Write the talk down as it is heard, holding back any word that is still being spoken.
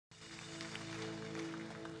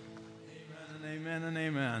Amen and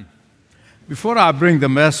amen. Before I bring the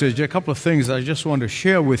message, a couple of things I just want to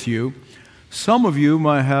share with you. Some of you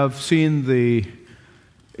might have seen the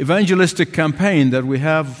evangelistic campaign that we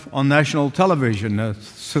have on national television,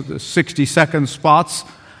 60-second spots.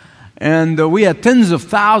 And we had tens of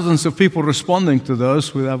thousands of people responding to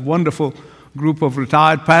those. We have a wonderful group of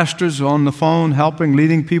retired pastors on the phone helping,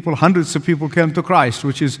 leading people. Hundreds of people came to Christ,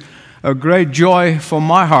 which is a great joy for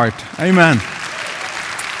my heart. Amen.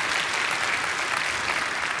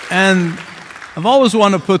 And I've always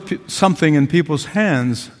wanted to put something in people's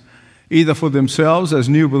hands, either for themselves as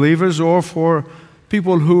new believers or for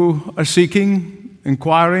people who are seeking,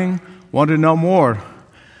 inquiring, want to know more.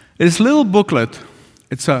 It's a little booklet.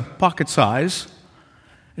 It's a pocket size.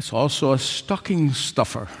 It's also a stocking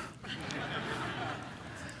stuffer,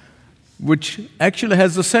 which actually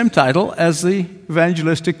has the same title as the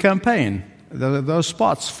evangelistic campaign, those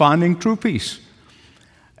spots, Finding True Peace.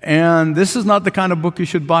 And this is not the kind of book you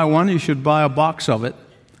should buy one. You should buy a box of it,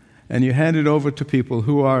 and you hand it over to people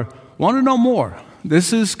who want to know more.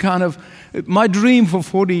 This is kind of, my dream for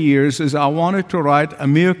 40 years is I wanted to write A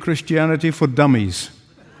Mere Christianity for Dummies.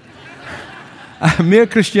 A Mere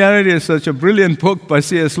Christianity is such a brilliant book by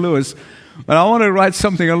C.S. Lewis, but I want to write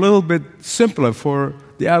something a little bit simpler for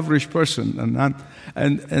the average person.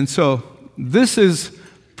 And so this is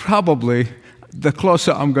probably the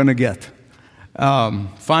closer I'm going to get.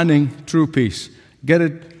 Finding True Peace. Get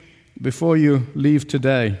it before you leave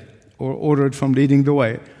today, or order it from Leading the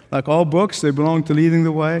Way. Like all books, they belong to Leading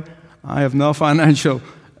the Way. I have no financial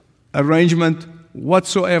arrangement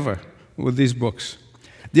whatsoever with these books.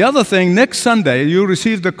 The other thing, next Sunday, you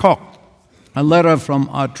received a letter from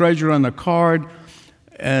our treasurer and a card.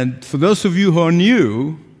 And for those of you who are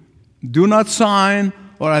new, do not sign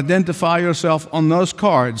or identify yourself on those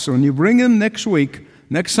cards. So when you bring them next week,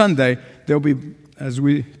 next Sunday, there'll be, as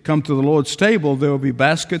we come to the Lord's table, there will be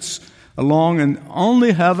baskets along and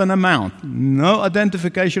only have an amount. No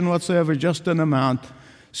identification whatsoever, just an amount,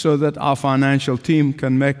 so that our financial team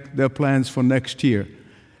can make their plans for next year.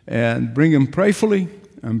 And bring them prayerfully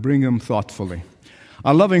and bring them thoughtfully.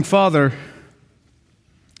 Our loving Father,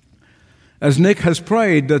 as Nick has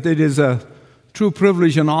prayed, that it is a true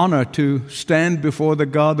privilege and honor to stand before the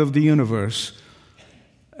God of the universe.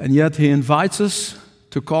 And yet He invites us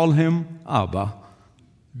to call Him Abba,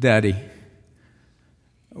 Daddy.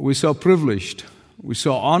 We're so privileged, we're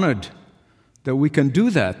so honored that we can do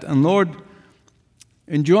that. And Lord,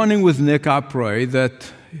 in joining with Nick, I pray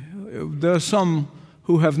that there are some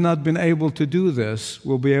who have not been able to do this,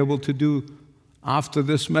 will be able to do, after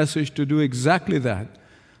this message, to do exactly that.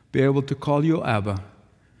 Be able to call you Abba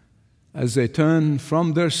as they turn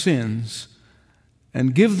from their sins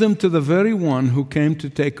and give them to the very one who came to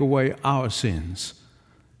take away our sins,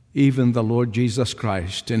 even the Lord Jesus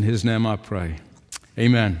Christ. In His name I pray.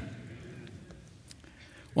 Amen.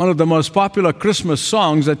 One of the most popular Christmas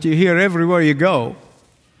songs that you hear everywhere you go.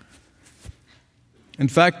 In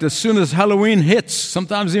fact, as soon as Halloween hits,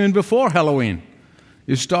 sometimes even before Halloween,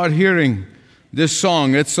 you start hearing this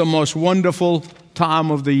song. It's the most wonderful time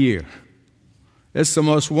of the year. It's the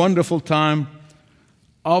most wonderful time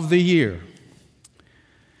of the year.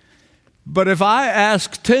 But if I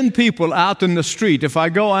ask 10 people out in the street, if I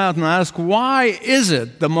go out and ask, why is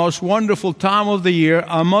it the most wonderful time of the year,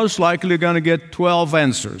 I'm most likely going to get 12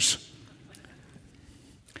 answers.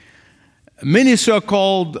 Many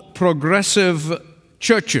so-called progressive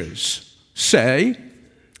churches say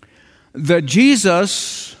that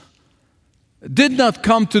Jesus did not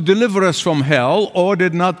come to deliver us from hell or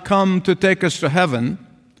did not come to take us to heaven.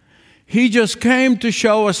 He just came to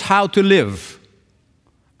show us how to live.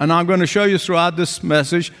 And I'm going to show you throughout this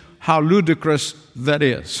message how ludicrous that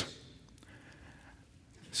is.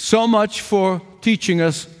 So much for teaching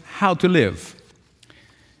us how to live.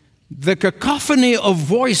 The cacophony of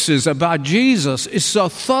voices about Jesus is so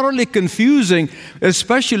thoroughly confusing,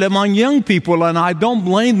 especially among young people, and I don't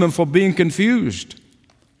blame them for being confused.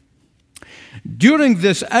 During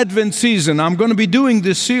this Advent season, I'm going to be doing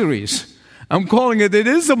this series. I'm calling it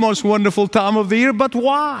is the most wonderful time of the year, but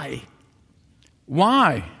why?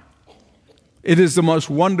 Why? It is the most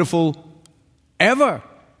wonderful ever.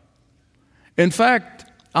 In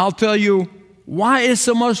fact, I'll tell you why it's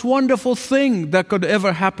the most wonderful thing that could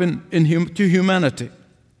ever happen to humanity.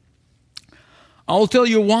 I'll tell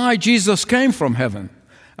you why Jesus came from heaven.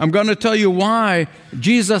 I'm going to tell you why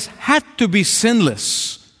Jesus had to be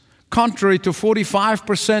sinless, contrary to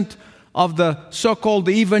 45% of the so-called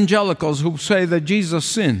evangelicals who say that Jesus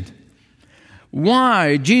sinned.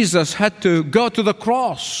 Why Jesus had to go to the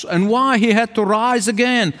cross and why He had to rise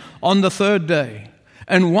again on the third day.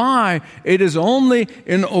 and why it is only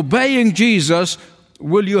in obeying Jesus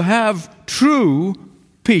will you have true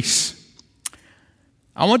peace.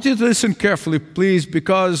 I want you to listen carefully, please,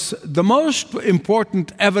 because the most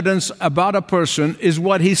important evidence about a person is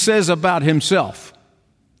what he says about himself.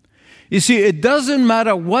 You see, it doesn't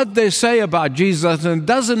matter what they say about Jesus, and it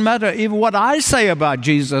doesn't matter even what I say about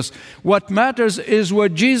Jesus. What matters is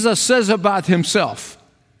what Jesus says about himself.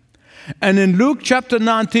 And in Luke chapter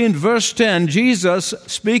 19, verse 10, Jesus,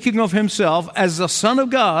 speaking of himself as the Son of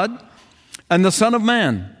God and the Son of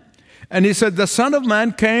Man, and he said, the Son of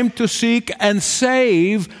Man came to seek and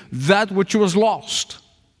save that which was lost.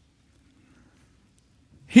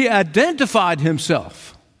 He identified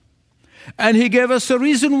himself. And he gave us a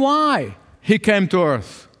reason why he came to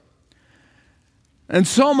earth. And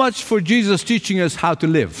so much for Jesus teaching us how to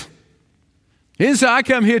live. He didn't say, I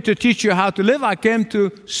came here to teach you how to live. I came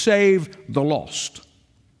to save the lost.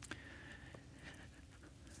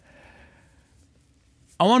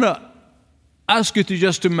 I want to ask you to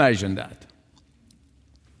just imagine that.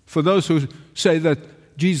 For those who say that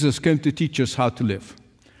Jesus came to teach us how to live.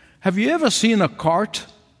 Have you ever seen a cart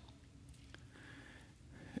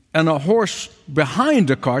and a horse behind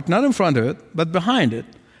the cart, not in front of it, but behind it,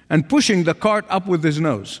 and pushing the cart up with his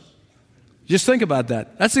nose? Just think about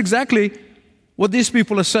that. That's exactly what these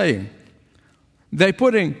people are saying. They're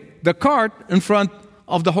putting the cart in front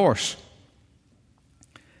of the horse.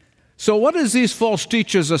 So what is these false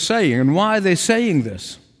teachers are saying, and why are they saying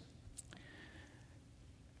this?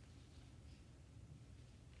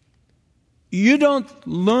 You don't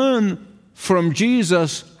learn from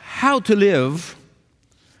Jesus how to live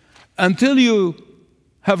until you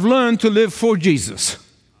have learned to live for Jesus.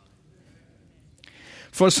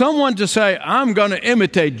 For someone to say, I'm going to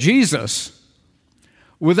imitate Jesus,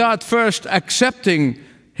 without first accepting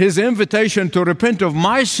his invitation to repent of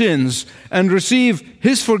my sins and receive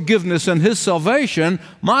his forgiveness and his salvation,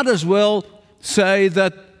 might as well say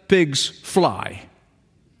that pigs fly.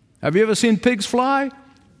 Have you ever seen pigs fly?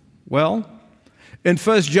 Well, in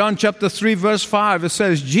 1 John chapter 3, verse 5, it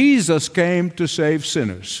says, Jesus came to save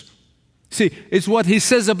sinners. See, it's what he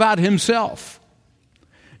says about himself.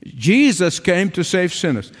 Jesus came to save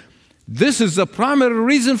sinners. This is the primary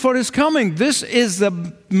reason for his coming. This is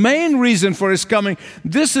the main reason for his coming.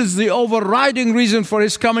 This is the overriding reason for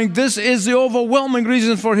his coming. This is the overwhelming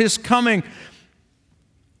reason for his coming.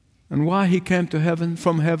 And why he came to heaven,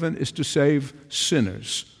 from heaven, is to save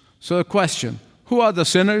sinners. So the question, who are the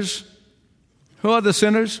sinners? Who are the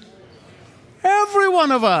sinners? Every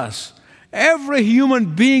one of us. Every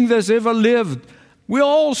human being that's ever lived. We're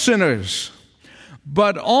all sinners.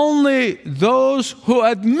 But only those who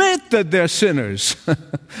admit that they're sinners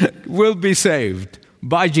will be saved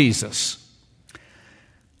by Jesus.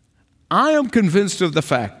 I am convinced of the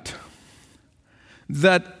fact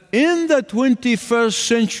that in the 21st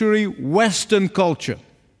century Western culture,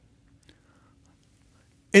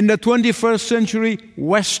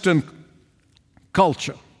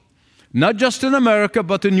 not just in America,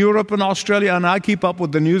 but in Europe and Australia, and I keep up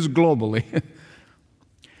with the news globally.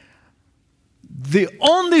 The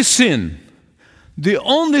only sin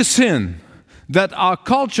that our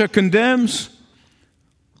culture condemns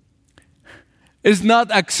is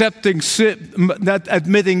not accepting sin, not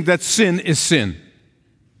admitting that sin is sin.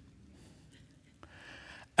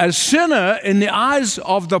 A sinner in the eyes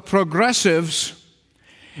of the progressives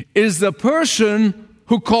is the person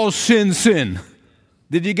who calls sin sin.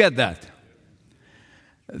 Did you get that?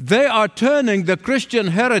 They are turning the Christian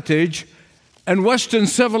heritage and Western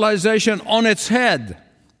civilization on its head.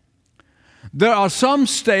 There are some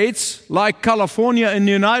states, like California in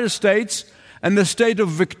the United States, and the state of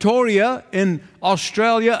Victoria in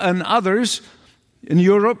Australia and others in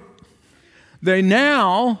Europe, they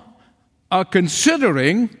now are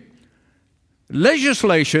considering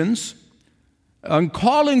legislations and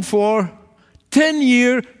calling for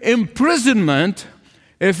 10-year imprisonment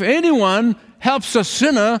if anyone helps a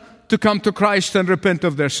sinner to come to Christ and repent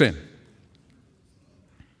of their sin.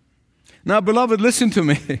 Now, beloved, listen to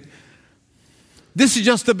me. This is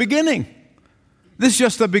just the beginning. This is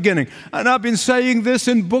just the beginning. And I've been saying this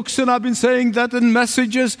in books, and I've been saying that in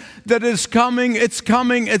messages, that it's coming, it's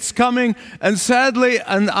coming, it's coming. And sadly,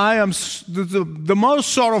 and I am the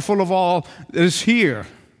most sorrowful of all, is here.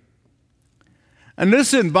 And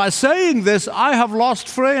listen, by saying this, I have lost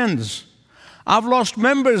friends. I've lost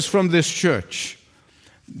members from this church.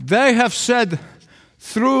 They have said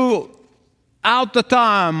through out the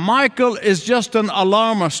time. Michael is just an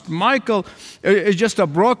alarmist. Michael is just a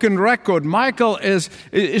broken record. Michael is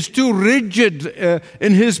too rigid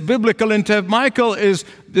in his biblical interpretation. Michael is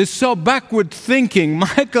so backward thinking.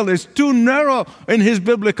 Michael is too narrow in his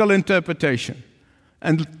biblical interpretation.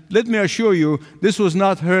 And let me assure you, this was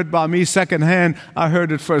not heard by me secondhand. I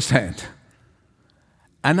heard it firsthand.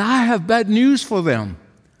 And I have bad news for them.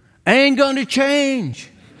 Ain't going to change.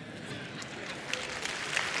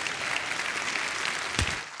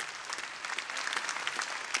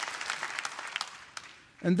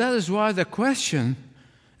 And that is why the question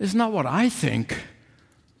is not what I think,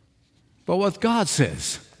 but what God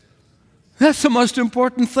says. That's the most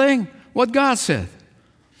important thing, what God said.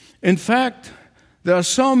 In fact, there are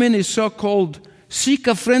so many so-called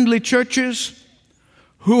seeker-friendly churches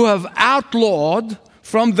who have outlawed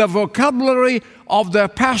from the vocabulary of their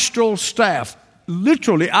pastoral staff,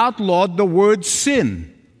 literally outlawed the word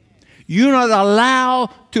sin. You're not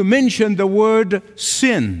allowed to mention the word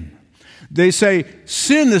sin. They say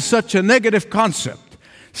sin is such a negative concept.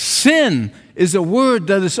 Sin is a word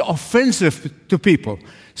that is offensive to people.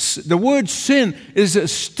 The word sin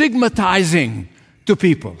is stigmatizing to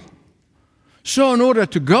people. So in order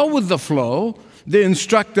to go with the flow, they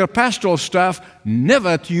instruct their pastoral staff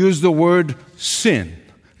never to use the word sin.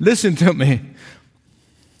 Listen to me.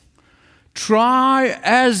 Try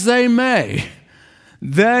as they may,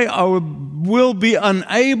 they will be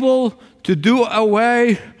unable to do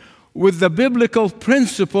away with the biblical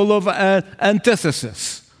principle of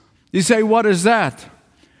antithesis. You say, what is that?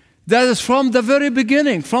 That is from the very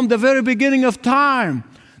beginning of time.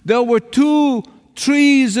 There were two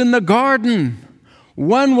trees in the garden.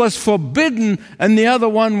 One was forbidden and the other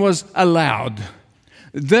one was allowed.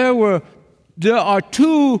 There are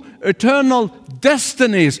two eternal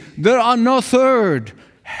destinies. There are no third,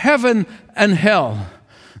 heaven and hell.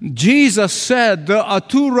 Jesus said there are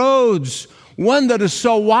two roads. One that is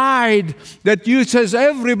so wide that you says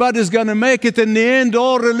everybody's going to make it in the end.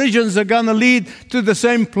 All religions are going to lead to the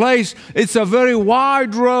same place. It's a very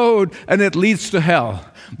wide road and it leads to hell.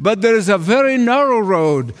 But there is a very narrow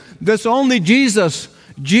road. There's only Jesus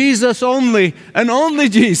only, and only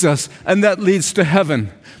Jesus, and that leads to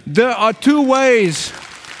heaven. There are two ways.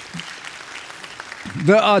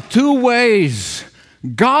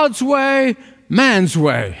 God's way, man's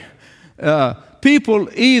way. People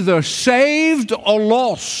either saved or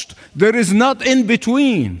lost. There is not in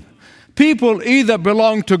between. People either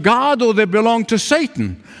belong to God or they belong to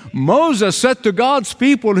Satan. Moses said to God's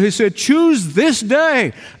people, he said, choose this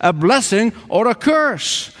day a blessing or a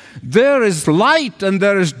curse. There is light and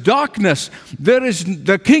there is darkness. There is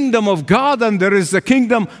the kingdom of God and there is the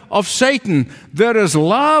kingdom of Satan. There is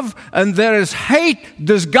love and there is hate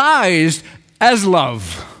disguised as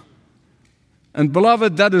love. And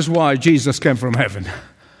beloved, that is why Jesus came from heaven.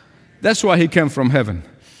 That's why he came from heaven.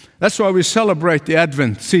 That's why we celebrate the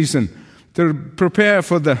Advent season, to prepare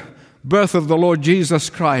for the birth of the Lord Jesus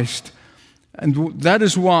Christ. And that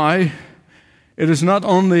is why it is not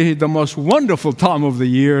only the most wonderful time of the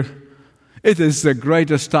year, it is the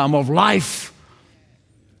greatest time of life.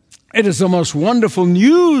 It is the most wonderful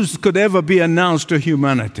news could ever be announced to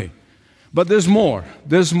humanity. But there's more.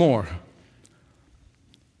 There's more.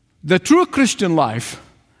 The true Christian life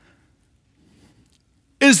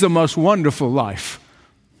is the most wonderful life.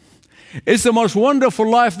 It's the most wonderful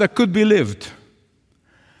life that could be lived.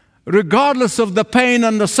 Regardless of the pain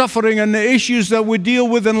and the suffering and the issues that we deal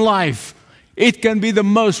with in life, it can be the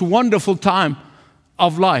most wonderful time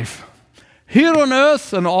of life. Here on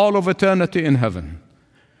earth and all of eternity in heaven.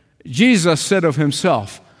 Jesus said of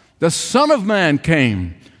himself, the Son of Man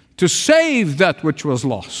came to save that which was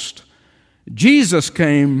lost. Jesus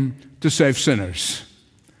came to save sinners.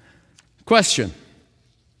 Question.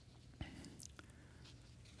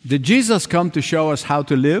 Did Jesus come to show us how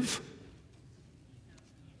to live?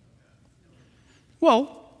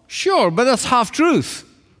 Well, sure, but that's half-truth.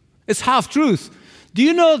 It's half-truth. Do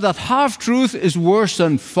you know that half-truth is worse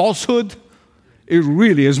than falsehood? It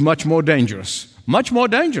really is much more dangerous. Much more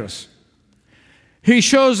dangerous. He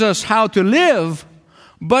shows us how to live,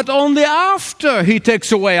 but only after he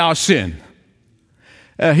takes away our sin.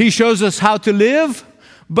 He shows us how to live,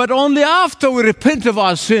 but only after we repent of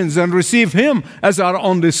our sins and receive him as our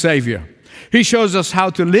only Savior. He shows us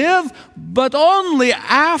how to live, but only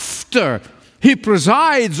after he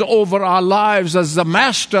presides over our lives as the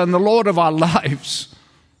master and the Lord of our lives.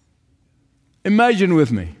 Imagine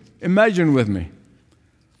with me.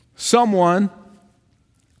 Someone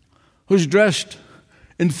who's dressed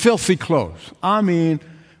in filthy clothes. I mean,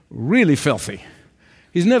 really filthy.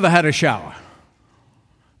 He's never had a shower.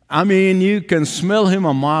 I mean, you can smell him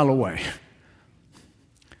a mile away.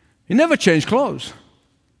 He never changed clothes.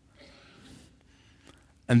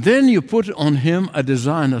 And then you put on him a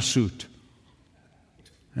designer suit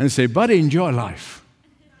and say, buddy, enjoy life.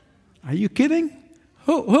 Are you kidding?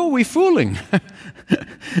 Who are we fooling?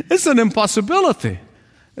 It's an impossibility.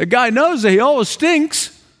 The guy knows that he always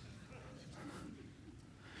stinks.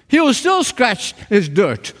 He will still scratch his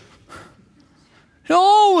dirt. He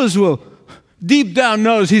always will deep down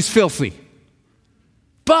knows he's filthy.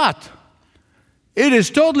 But it is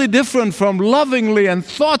totally different from lovingly and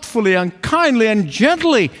thoughtfully and kindly and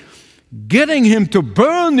gently getting him to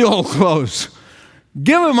burn the old clothes.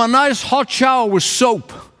 Give him a nice hot shower with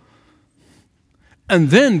soap. And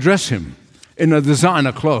then dress him in a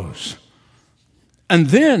designer clothes. And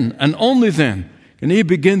then, and only then, can he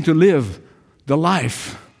begin to live the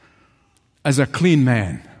life as a clean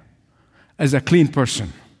man, as a clean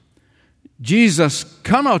person. Jesus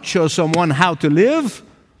cannot show someone how to live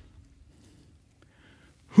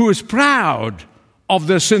who is proud of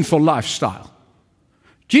their sinful lifestyle.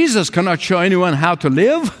 Jesus cannot show anyone how to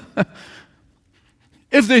live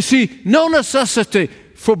if they see no necessity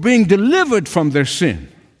for being delivered from their sin.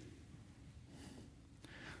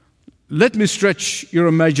 Let me stretch your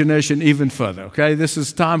imagination even further, okay? This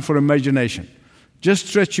is time for imagination. Just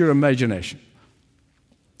stretch your imagination.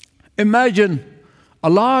 Imagine a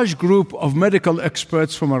large group of medical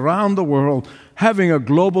experts from around the world having a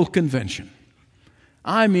global convention.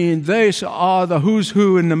 I mean, they are the who's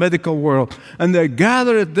who in the medical world. And they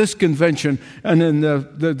gather at this convention, and in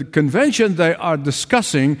the convention they are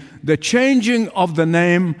discussing the changing of the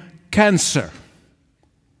name cancer.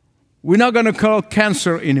 We're not going to call it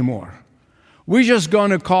cancer anymore. We're just going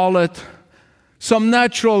to call it some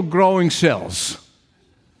natural growing cells.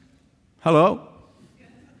 Hello?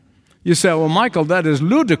 You say, well, Michael, that is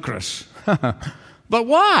ludicrous. But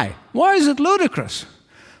why? Why is it ludicrous?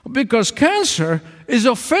 Because cancer is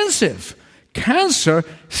offensive. Cancer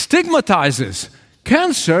stigmatizes.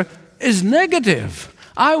 Cancer is negative.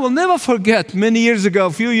 I will never forget many years ago,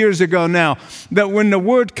 a few years ago now, that when the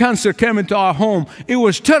word cancer came into our home, it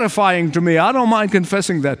was terrifying to me. I don't mind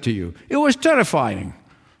confessing that to you. It was terrifying.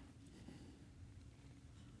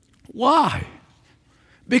 Why?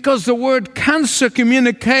 Because the word cancer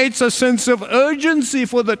communicates a sense of urgency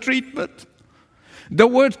for the treatment. The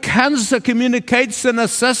word cancer communicates the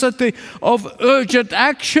necessity of urgent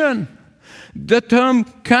action. The term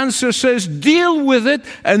cancer says deal with it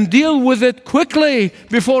and deal with it quickly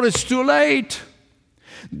before it's too late.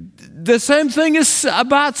 The same thing is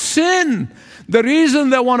about sin. The reason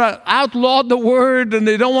they want to outlaw the word and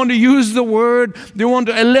they don't want to use the word, they want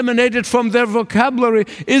to eliminate it from their vocabulary,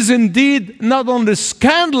 is indeed not only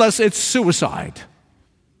scandalous, it's suicide.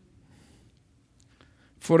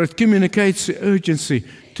 For it communicates the urgency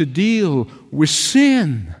to deal with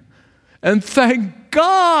sin. And thank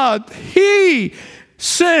God He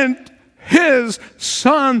sent His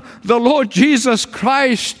Son, the Lord Jesus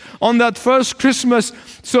Christ, on that first Christmas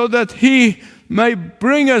so that He may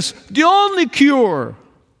bring us the only cure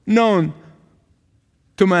known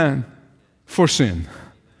to man for sin.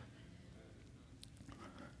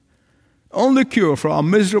 Only cure for our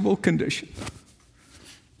miserable condition.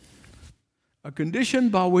 A condition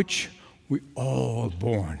by which we're all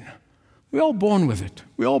born. We're all born with it.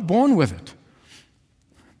 We're all born with it.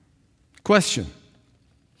 Question.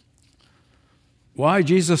 Why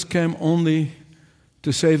Jesus came only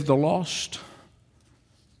to save the lost?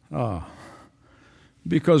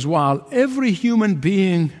 Because while every human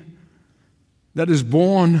being that is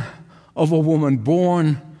born of a woman,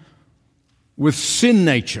 born with sin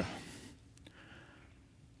nature,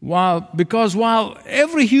 while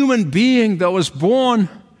every human being that was born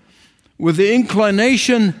with the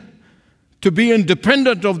inclination to be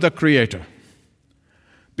independent of the Creator,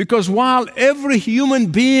 because while every human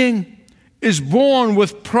being is born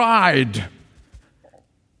with pride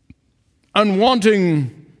and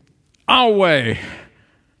wanting our way,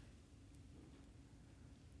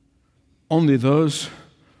 only those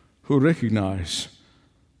who recognize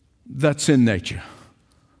that sin nature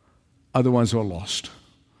are the ones who are lost.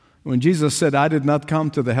 When Jesus said, I did not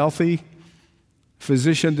come to the healthy,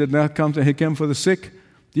 physician did not come to, He came for the sick.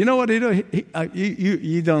 Do you know what He did?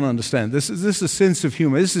 You don't understand. This is a sense of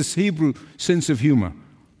humor. This is Hebrew sense of humor.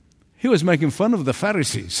 He was making fun of the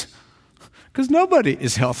Pharisees because nobody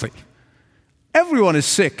is healthy. Everyone is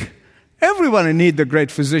sick. Everyone needs the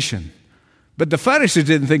great physician. But the Pharisees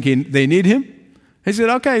didn't think they need Him. He said,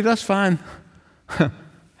 okay, that's fine.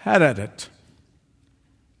 Had at it.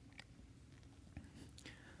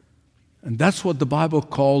 And that's what the Bible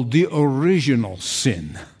called the original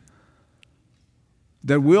sin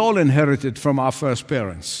that we all inherited from our first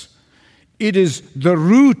parents. It is the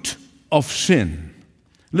root of sin.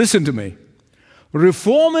 Listen to me.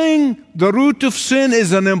 Reforming the root of sin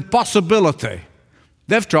is an impossibility.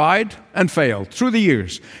 They've tried and failed through the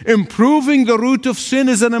years. Improving the root of sin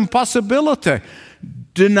is an impossibility.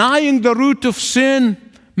 Denying the root of sin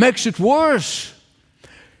makes it worse.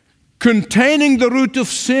 Containing the root of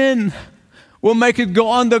sin will make it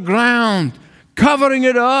go underground. Covering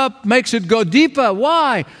it up makes it go deeper.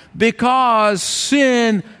 Why? Because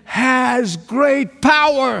sin has great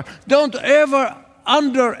power. Don't ever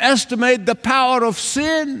underestimate the power of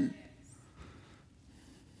sin.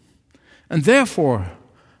 And therefore,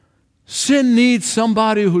 sin needs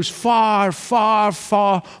somebody who's far, far,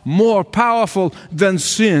 far more powerful than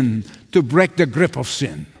sin to break the grip of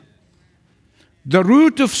sin. The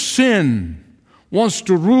root of sin wants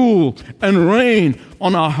to rule and reign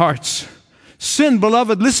on our hearts. Sin,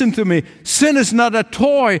 beloved, listen to me. Sin is not a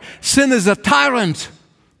toy. Sin is a tyrant.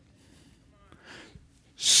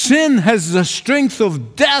 Sin has the strength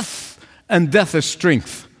of death, and death is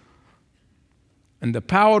strength. And the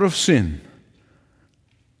power of sin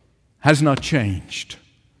has not changed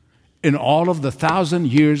in all of the 1,000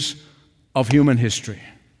 years of human history.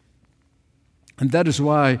 And that is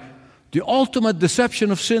why the ultimate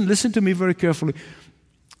deception of sin, listen to me very carefully,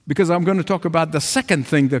 because I'm going to talk about the second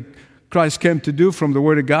thing that Christ came to do from the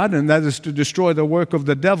Word of God, and that is to destroy the work of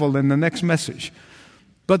the devil in the next message.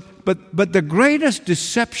 But the greatest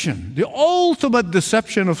deception, the ultimate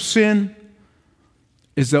deception of sin,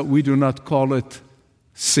 is that we do not call it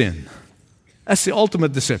sin. That's the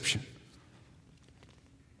ultimate deception.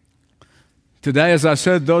 Today, as I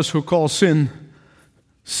said, those who call sin,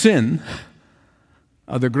 sin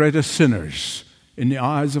are the greatest sinners in the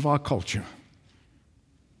eyes of our culture.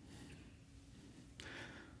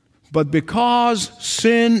 But because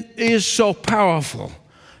sin is so powerful,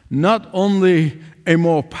 not only a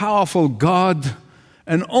more powerful God,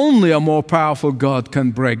 and only a more powerful God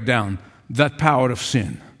can break down that power of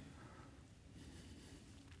sin.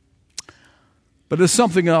 But there's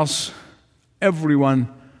something else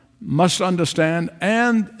everyone must understand,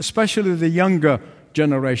 and especially the younger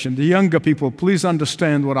generation, the younger people. Please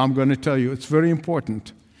understand what I'm going to tell you. It's very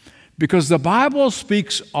important. Because the Bible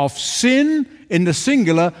speaks of sin in the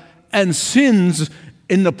singular and sins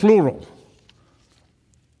in the plural.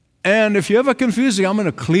 And if you're ever confusing, I'm going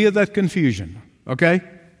to clear that confusion, okay?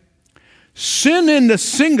 Sin in the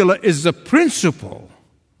singular is the principle.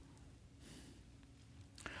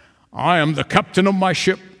 I am the captain of my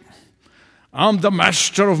ship. I'm the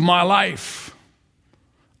master of my life.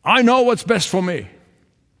 I know what's best for me.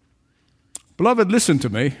 Beloved, listen to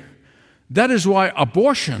me. That is why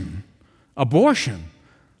abortion,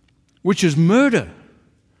 which is murder,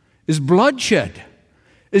 is bloodshed,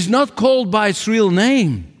 is not called by its real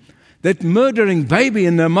name, that murdering baby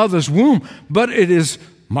in their mother's womb, but it is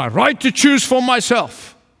my right to choose for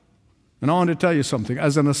myself. And I want to tell you something.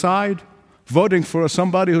 As an aside, voting for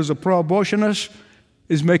somebody who's a pro-abortionist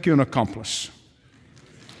is make you an accomplice.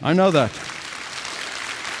 I know that.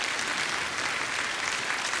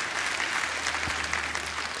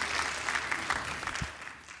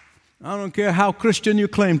 I don't care how Christian you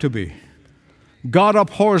claim to be. God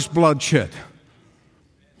abhors bloodshed.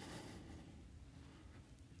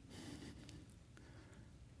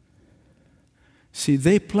 See,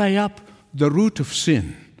 they play up the root of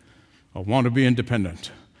sin. I want to be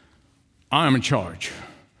independent. I'm in charge.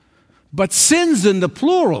 But sins in the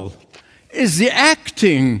plural is the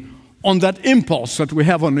acting on that impulse that we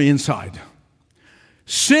have on the inside.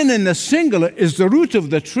 Sin in the singular is the root of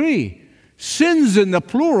the tree. Sins in the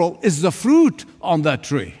plural is the fruit on that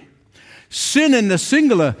tree. Sin in the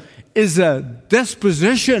singular is a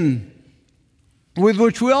disposition with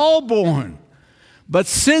which we're all born. But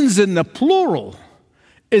sins in the plural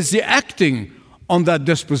is the acting on that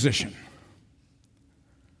disposition.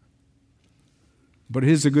 But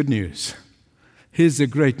here's the good news. Here's the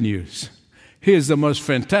great news. Here's the most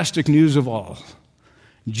fantastic news of all.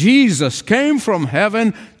 Jesus came from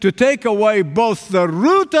heaven to take away both the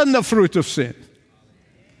root and the fruit of sin.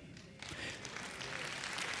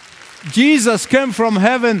 Jesus came from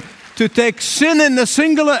heaven to take sin in the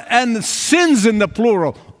singular and sins in the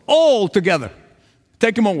plural, all together.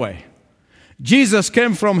 Take them away. Jesus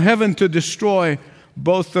came from heaven to destroy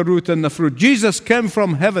both the root and the fruit. Jesus came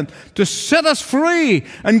from heaven to set us free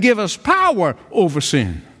and give us power over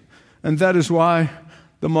sin. And that is why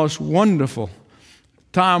the most wonderful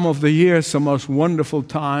time of the year is the most wonderful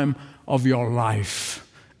time of your life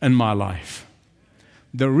and my life.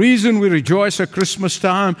 The reason we rejoice at Christmas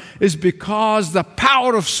time is because the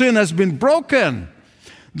power of sin has been broken.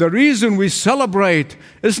 The reason we celebrate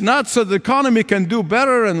is not so the economy can do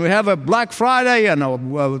better and we have a Black Friday and a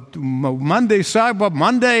Monday, Cyber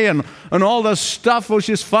Monday and all this stuff, which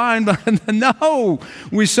is fine. But no,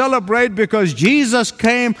 we celebrate because Jesus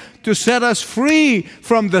came to set us free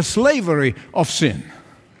from the slavery of sin.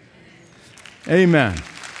 Amen.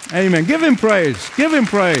 Amen. Give Him praise. Give Him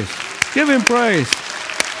praise. Give Him praise.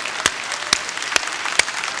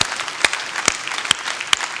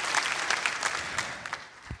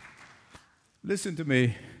 Listen to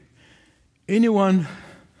me. Anyone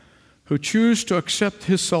who chooses to accept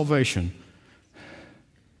His salvation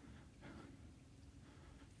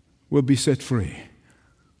will be set free.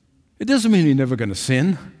 It doesn't mean you're never going to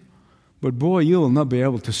sin, but boy, you will not be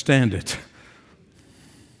able to stand it.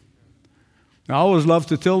 I always love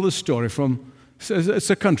to tell this story it's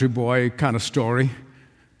a country boy kind of story,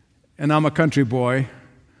 and I'm a country boy,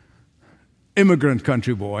 immigrant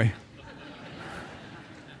country boy.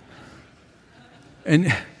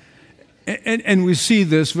 And we see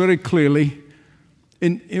this very clearly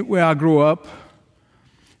in where I grew up.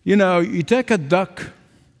 You know, you take a duck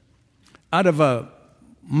out of a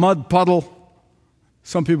mud puddle.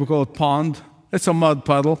 Some people call it pond. It's a mud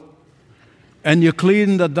puddle. And you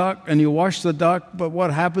clean the duck and you wash the duck, but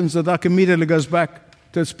what happens? The duck immediately goes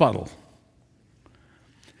back to its puddle.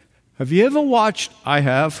 Have you ever watched, I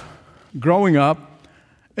have, growing up,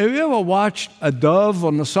 have you ever watched a dove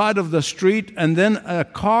on the side of the street and then a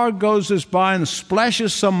car goes by and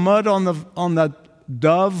splashes some mud on the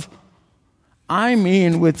dove? I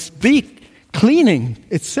mean, with beak cleaning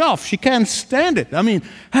itself. She can't stand it. I mean,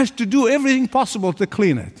 has to do everything possible to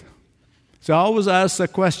clean it. So I always ask the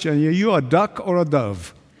question, are you a duck or a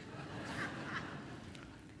dove?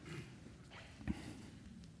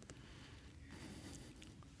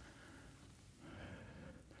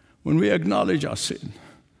 When we acknowledge our sin,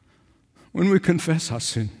 when we confess our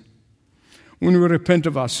sin, when we repent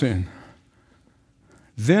of our sin,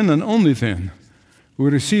 then and only then we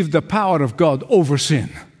receive the power of God over sin.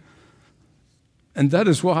 And that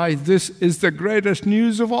is why this is the greatest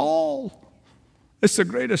news of all. It's the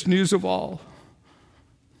greatest news of all.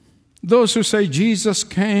 Those who say Jesus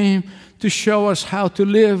came to show us how to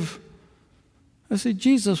live, I say,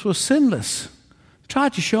 Jesus was sinless. Try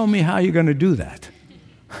to show me how you're going to do that.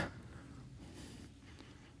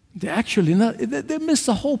 They miss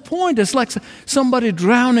the whole point. It's like somebody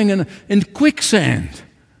drowning in quicksand.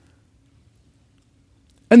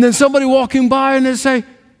 And then somebody walking by and they say,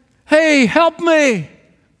 hey, help me. I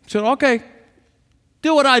said, okay,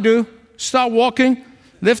 do what I do. Start walking,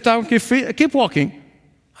 lift up your feet, keep walking.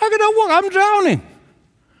 How can I walk? I'm drowning.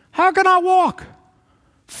 How can I walk?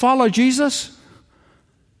 Follow Jesus?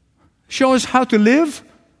 Show us how to live?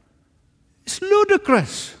 It's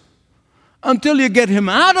ludicrous. Until you get him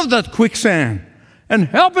out of that quicksand and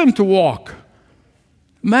help him to walk.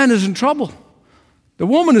 Man is in trouble. The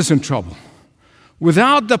woman is in trouble.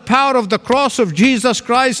 Without the power of the cross of Jesus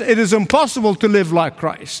Christ, it is impossible to live like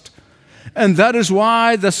Christ. And that is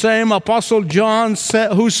why the same Apostle John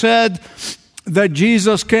who said that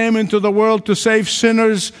Jesus came into the world to save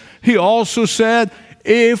sinners, he also said,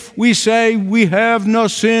 if we say we have no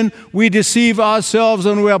sin, we deceive ourselves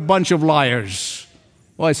and we're a bunch of liars.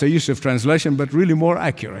 Well, it's a Yusuf translation, but really more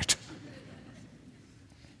accurate.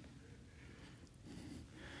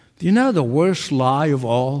 Do you know the worst lie of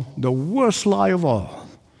all? The worst lie of all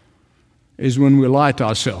is when we lie to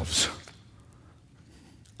ourselves.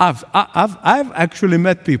 I've actually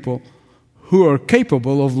met people who are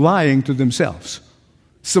capable of lying to themselves.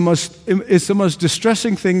 It's the most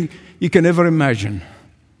distressing thing you can ever imagine.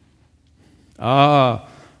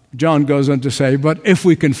 John goes on to say, but if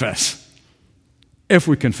we confess.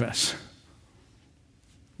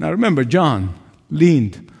 Now remember, John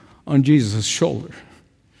leaned on Jesus' shoulder.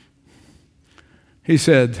 He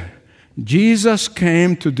said, Jesus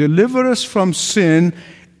came to deliver us from sin.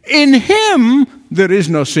 In him there is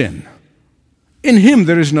no sin. In him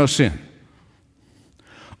there is no sin.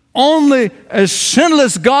 Only a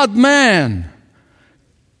sinless God-man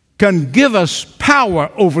can give us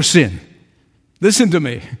power over sin. Listen to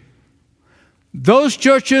me. Those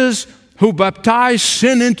churches who baptize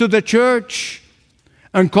sin into the church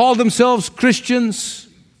and call themselves Christians,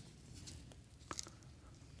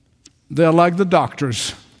 they're like the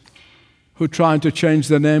doctors who are trying to change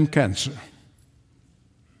the name cancer.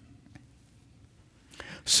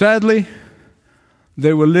 Sadly,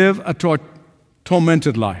 they will live a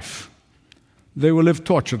tormented life. They will live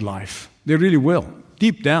tortured life. They really will.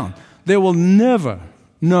 Deep down, they will never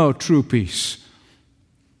know true peace.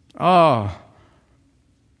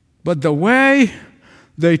 But the way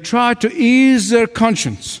they try to ease their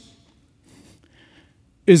conscience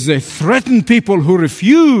is they threaten people who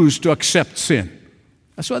refuse to accept sin.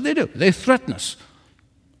 That's what they do. They threaten us.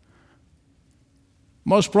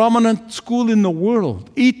 Most prominent school in the world,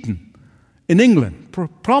 Eton, in England.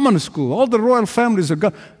 Prominent school. All the royal families are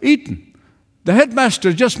gone. Eton. The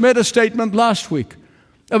headmaster just made a statement last week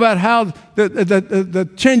about how the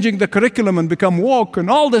changing the curriculum and become woke and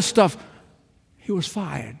all this stuff. He was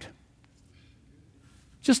fired.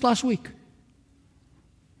 Just last week.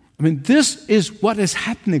 I mean, this is what is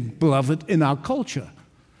happening, beloved, in our culture.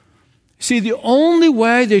 See, the only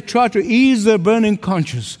way they try to ease their burning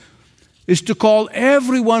conscience is to call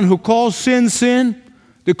everyone who calls sin, sin.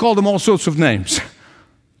 They call them all sorts of names.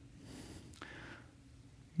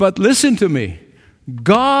 But listen to me.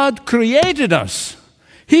 God created us.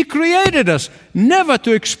 He created us never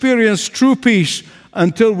to experience true peace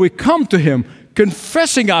until we come to Him,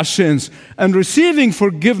 confessing our sins and receiving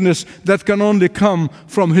forgiveness that can only come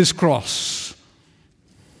from His cross.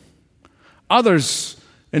 Others,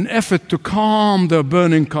 in effort to calm their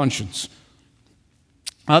burning conscience.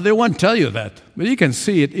 They won't tell you that, but you can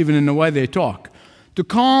see it even in the way they talk. To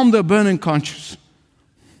calm their burning conscience,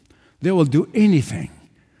 they will do anything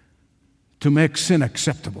to make sin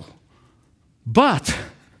acceptable. But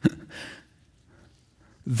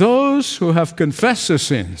those who have confessed their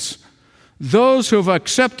sins, those who have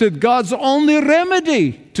accepted God's only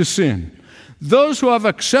remedy to sin, those who have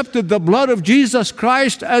accepted the blood of Jesus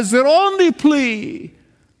Christ as their only plea,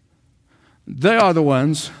 they are the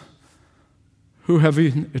ones who have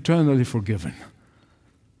been eternally forgiven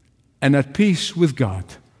and at peace with God.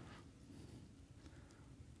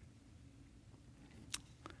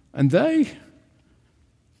 And they,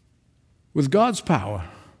 with God's power,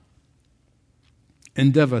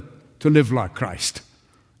 endeavor to live like Christ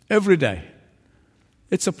every day.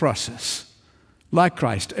 It's a process. Like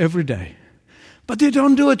Christ every day. But they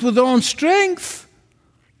don't do it with their own strength.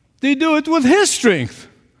 They do it with His strength.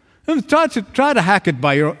 And try to hack it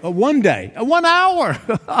by your one day, 1 hour.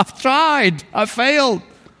 I've tried. I failed.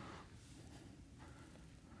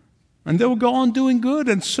 And they will go on doing good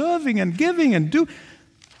and serving and giving and do.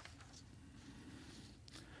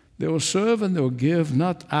 They will serve and they will give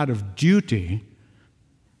not out of duty,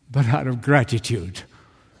 but out of gratitude,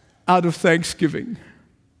 out of thanksgiving.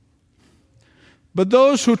 But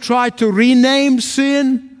those who try to rename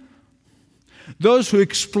sin, those who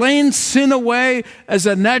explain sin away as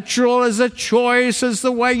a natural, as a choice, as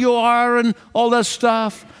the way you are and all that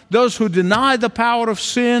stuff, those who deny the power of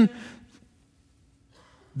sin,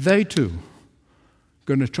 they too are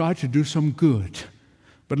going to try to do some good.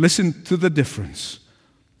 But listen to the difference.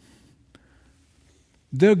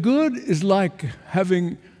 Their good is like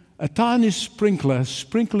having a tiny sprinkler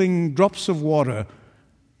sprinkling drops of water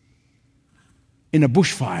in a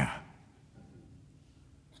bushfire,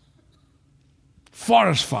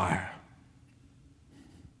 forest fire,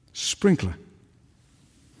 sprinkler.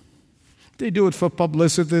 They do it for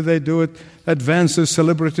publicity. They do it advance their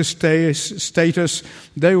celebrity status.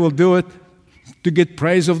 They will do it to get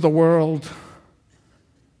praise of the world,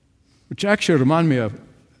 which actually reminds me of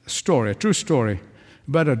a story, a true story,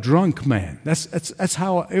 about a drunk man. That's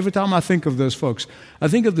how, every time I think of those folks, I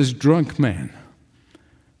think of this drunk man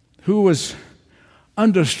who was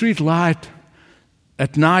under street light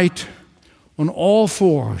at night on all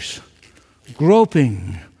fours,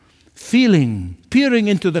 groping, feeling, peering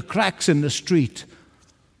into the cracks in the street.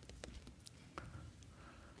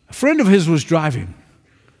 A friend of his was driving,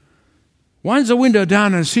 winds the window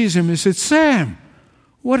down and sees him. He said, "Sam,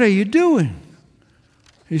 what are you doing?"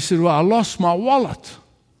 He said, "Well, I lost my wallet."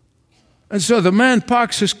 And so the man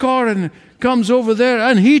parks his car and comes over there,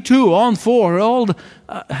 and he too, on four, all the,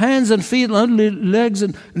 hands and feet, legs,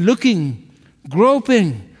 and looking,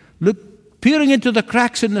 groping, peering into the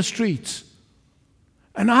cracks in the streets.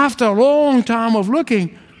 And after a long time of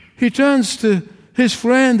looking, he turns to his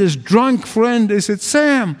friend, his drunk friend. He said,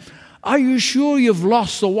 "Sam, are you sure you've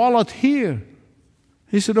lost the wallet here?"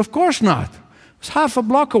 He said, "Of course not. It's half a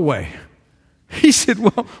block away." He said,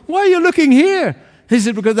 "Well, why are you looking here?" He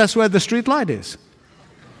said, "Because that's where the street light is."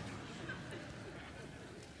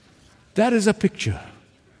 That is a picture.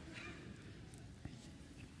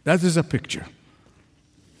 That is a picture.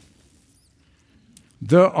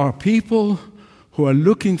 There are people who are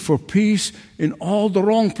looking for peace in all the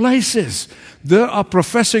wrong places. There are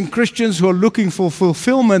professing Christians who are looking for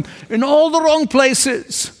fulfillment in all the wrong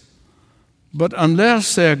places. But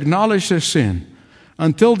unless they acknowledge their sin,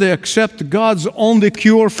 until they accept God's only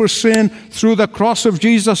cure for sin through the cross of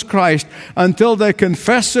Jesus Christ, until they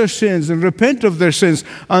confess their sins and repent of their sins,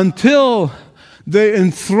 until they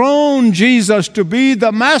enthrone Jesus to be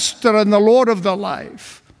the Master and the Lord of their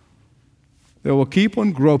life, They will keep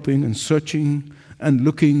on groping and searching and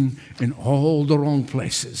looking in all the wrong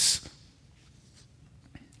places.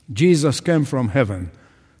 Jesus came from heaven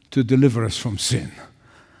to deliver us from sin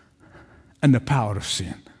and the power of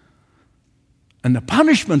sin and the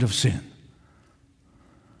punishment of sin.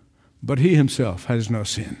 But he himself has no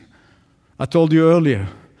sin. I told you earlier,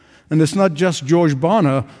 and it's not just George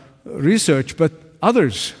Barna research, but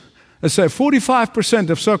others. They say 45%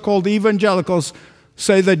 of so-called evangelicals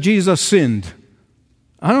say that Jesus sinned.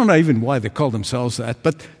 I don't know even why they call themselves that,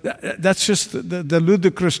 but that's just the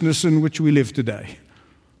ludicrousness in which we live today.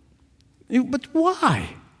 But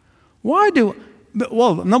why? Well,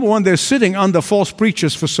 number one, they're sitting under false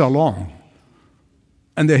preachers for so long,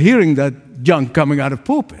 and they're hearing that junk coming out of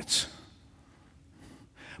pulpits.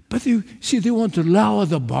 But you see, they want to lower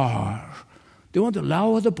the bar. They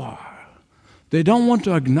don't want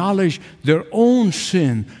to acknowledge their own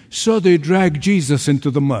sin, so they drag Jesus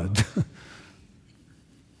into the mud.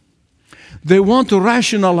 They want to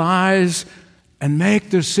rationalize and make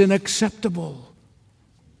their sin acceptable.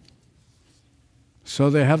 So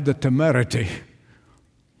they have the temerity,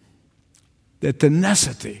 the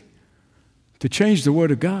tenacity to change the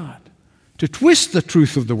Word of God, to twist the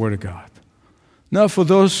truth of the Word of God. Now, for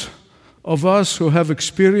those of us who have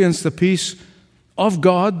experienced the peace of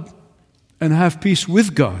God and have peace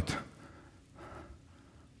with God,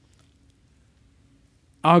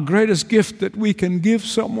 our greatest gift that we can give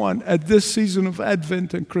someone at this season of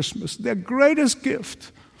Advent and Christmas, their greatest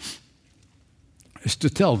gift is to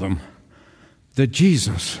tell them that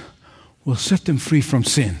Jesus will set them free from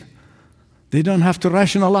sin. They don't have to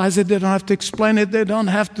rationalize it. They don't have to explain it. They don't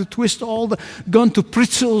have to twist go into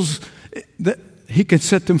pretzels. He can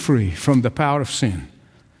set them free from the power of sin.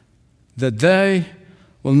 That they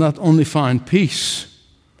will not only find peace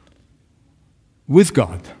with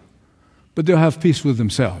God, but they'll have peace with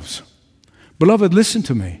themselves. Beloved, listen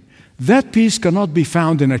to me. That peace cannot be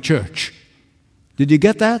found in a church. Did you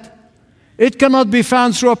get that? It cannot be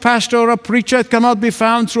found through a pastor or a preacher. It cannot be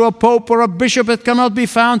found through a pope or a bishop. It cannot be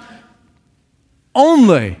found.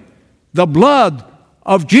 Only the blood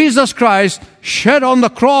of Jesus Christ shed on the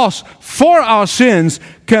cross for our sins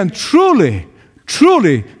can truly,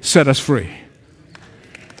 truly set us free.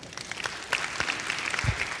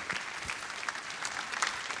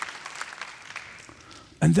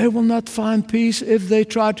 And they will not find peace if they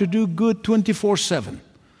try to do good 24/7.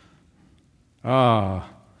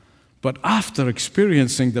 But after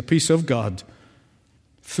experiencing the peace of God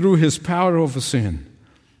through His power over sin,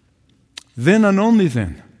 then and only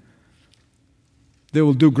then, they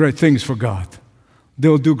will do great things for God. They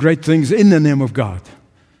will do great things in the name of God,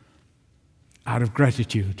 out of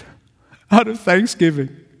gratitude, out of thanksgiving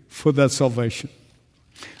for that salvation.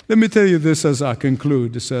 Let me tell you this as I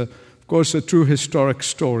conclude. It's of course, a true historic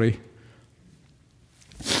story.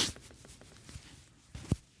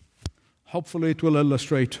 Hopefully it will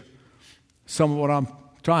illustrate some of what I'm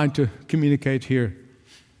trying to communicate here.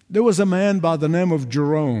 There was a man by the name of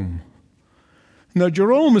Jerome. Now,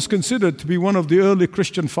 Jerome is considered to be one of the early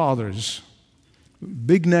Christian fathers.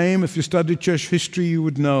 Big name. If you study church history, you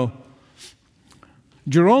would know.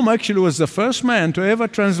 Jerome actually was the first man to ever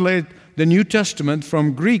translate the New Testament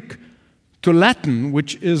from Greek to Latin,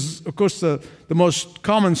 which is, of course, the most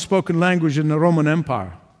common spoken language in the Roman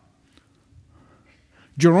Empire.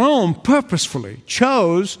 Jerome purposefully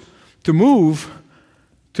chose to move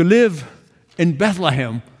to live in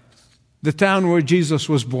Bethlehem, the town where Jesus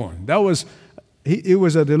was born. It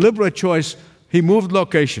was a deliberate choice. He moved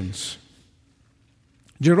locations.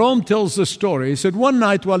 Jerome tells the story. He said one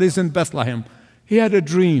night while he's in Bethlehem, he had a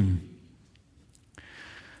dream.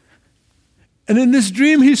 And in this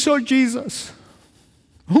dream, he saw Jesus,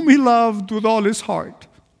 whom he loved with all his heart.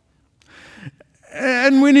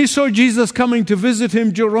 And when he saw Jesus coming to visit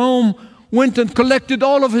him, Jerome went and collected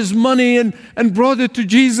all of his money and brought it to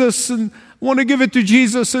Jesus and wanted to give it to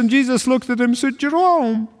Jesus. And Jesus looked at him and said,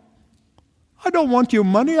 Jerome, I don't want your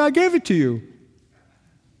money. I gave it to you.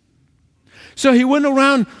 So he went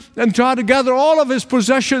around and tried to gather all of his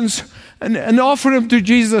possessions and offer them to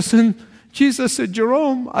Jesus. And Jesus said,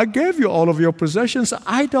 Jerome, I gave you all of your possessions.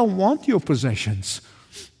 I don't want your possessions.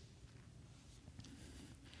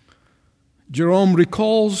 Jerome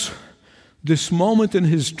recalls this moment in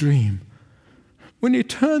his dream when he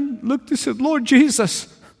turned, looked, and said, Lord Jesus,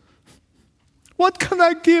 what can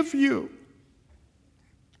I give you?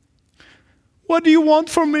 What do you want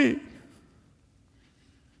from me?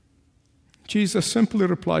 Jesus simply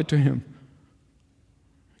replied to him,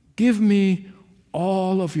 give me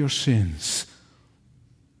all of your sins.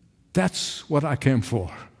 That's what I came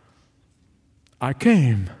for. I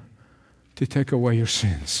came to take away your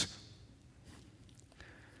sins.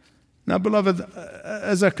 Now, beloved,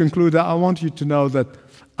 as I conclude, I want you to know that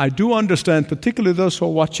I do understand, particularly those who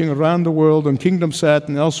are watching around the world on KingdomSat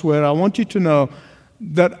and elsewhere, I want you to know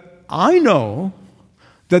that I know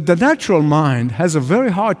that the natural mind has a very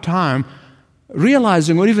hard time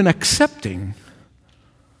realizing or even accepting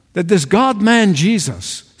that this God-man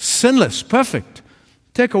Jesus, sinless, perfect,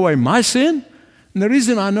 take away my sin. And the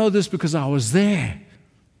reason I know this is because I was there.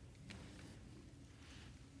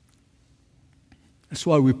 That's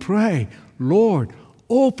why we pray, Lord,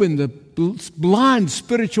 open the blind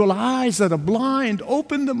spiritual eyes that are blind.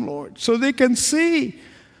 Open them, Lord, so they can see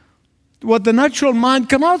what the natural mind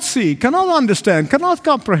cannot see, cannot understand, cannot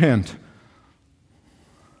comprehend.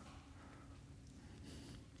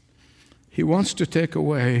 He wants to take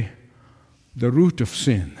away the root of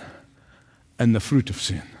sin and the fruit of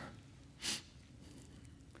sin.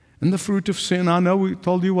 And the fruit of sin, I know we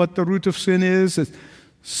told you what the root of sin is. It's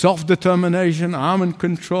self-determination. I'm in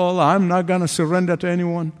control. I'm not going to surrender to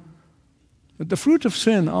anyone. But the fruit of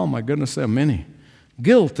sin, oh my goodness, there are many.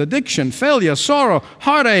 Guilt, addiction, failure, sorrow,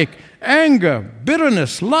 heartache, anger,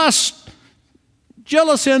 bitterness, lust,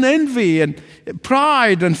 jealousy and envy, and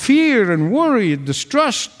pride and fear and worry,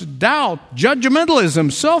 distrust, doubt,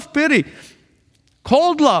 judgmentalism, self-pity,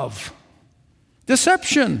 cold love,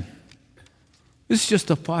 deception. It's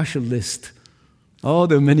just a partial list. Oh,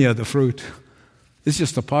 there are many other fruit. It's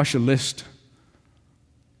just a partial list.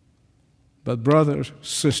 But brothers,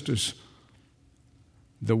 sisters,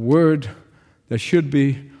 the word that should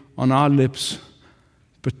be on our lips,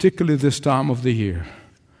 particularly this time of the year,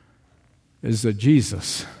 is that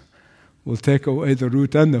Jesus will take away the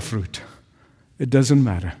root and the fruit. It doesn't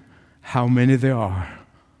matter how many there are.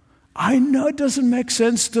 I know it doesn't make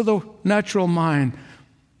sense to the natural mind,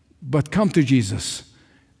 but come to Jesus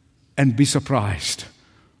and be surprised.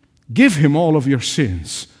 Give him all of your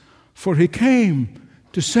sins, for he came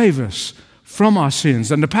to save us from our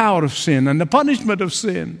sins and the power of sin and the punishment of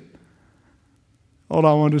sin. All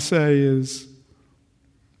I want to say is,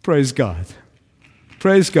 praise God.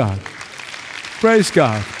 Praise God. Praise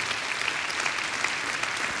God.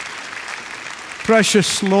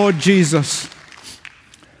 Precious Lord Jesus,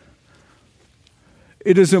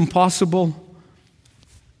 it is impossible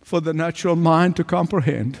for the natural mind to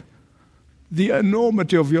comprehend the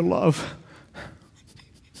enormity of your love.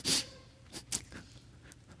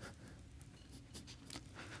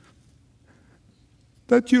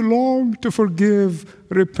 That you long to forgive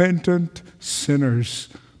repentant sinners.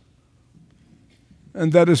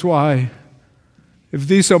 And that is why, if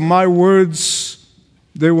these are my words,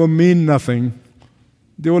 they will mean nothing.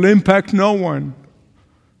 They will impact no one.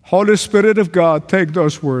 Holy Spirit of God, take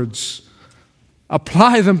those words.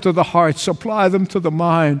 Apply them to the hearts. Apply them to the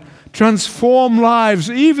mind. Transform lives,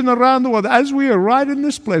 even around the world, as we are right in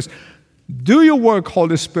this place. Do your work,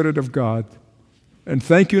 Holy Spirit of God. And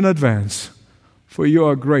thank you in advance, for you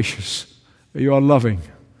are gracious. You are loving.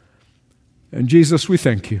 And Jesus, we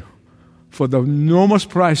thank you for the enormous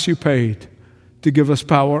price you paid to give us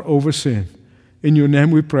power over sin. In your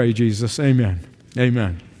name we pray, Jesus. Amen.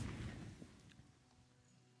 Amen.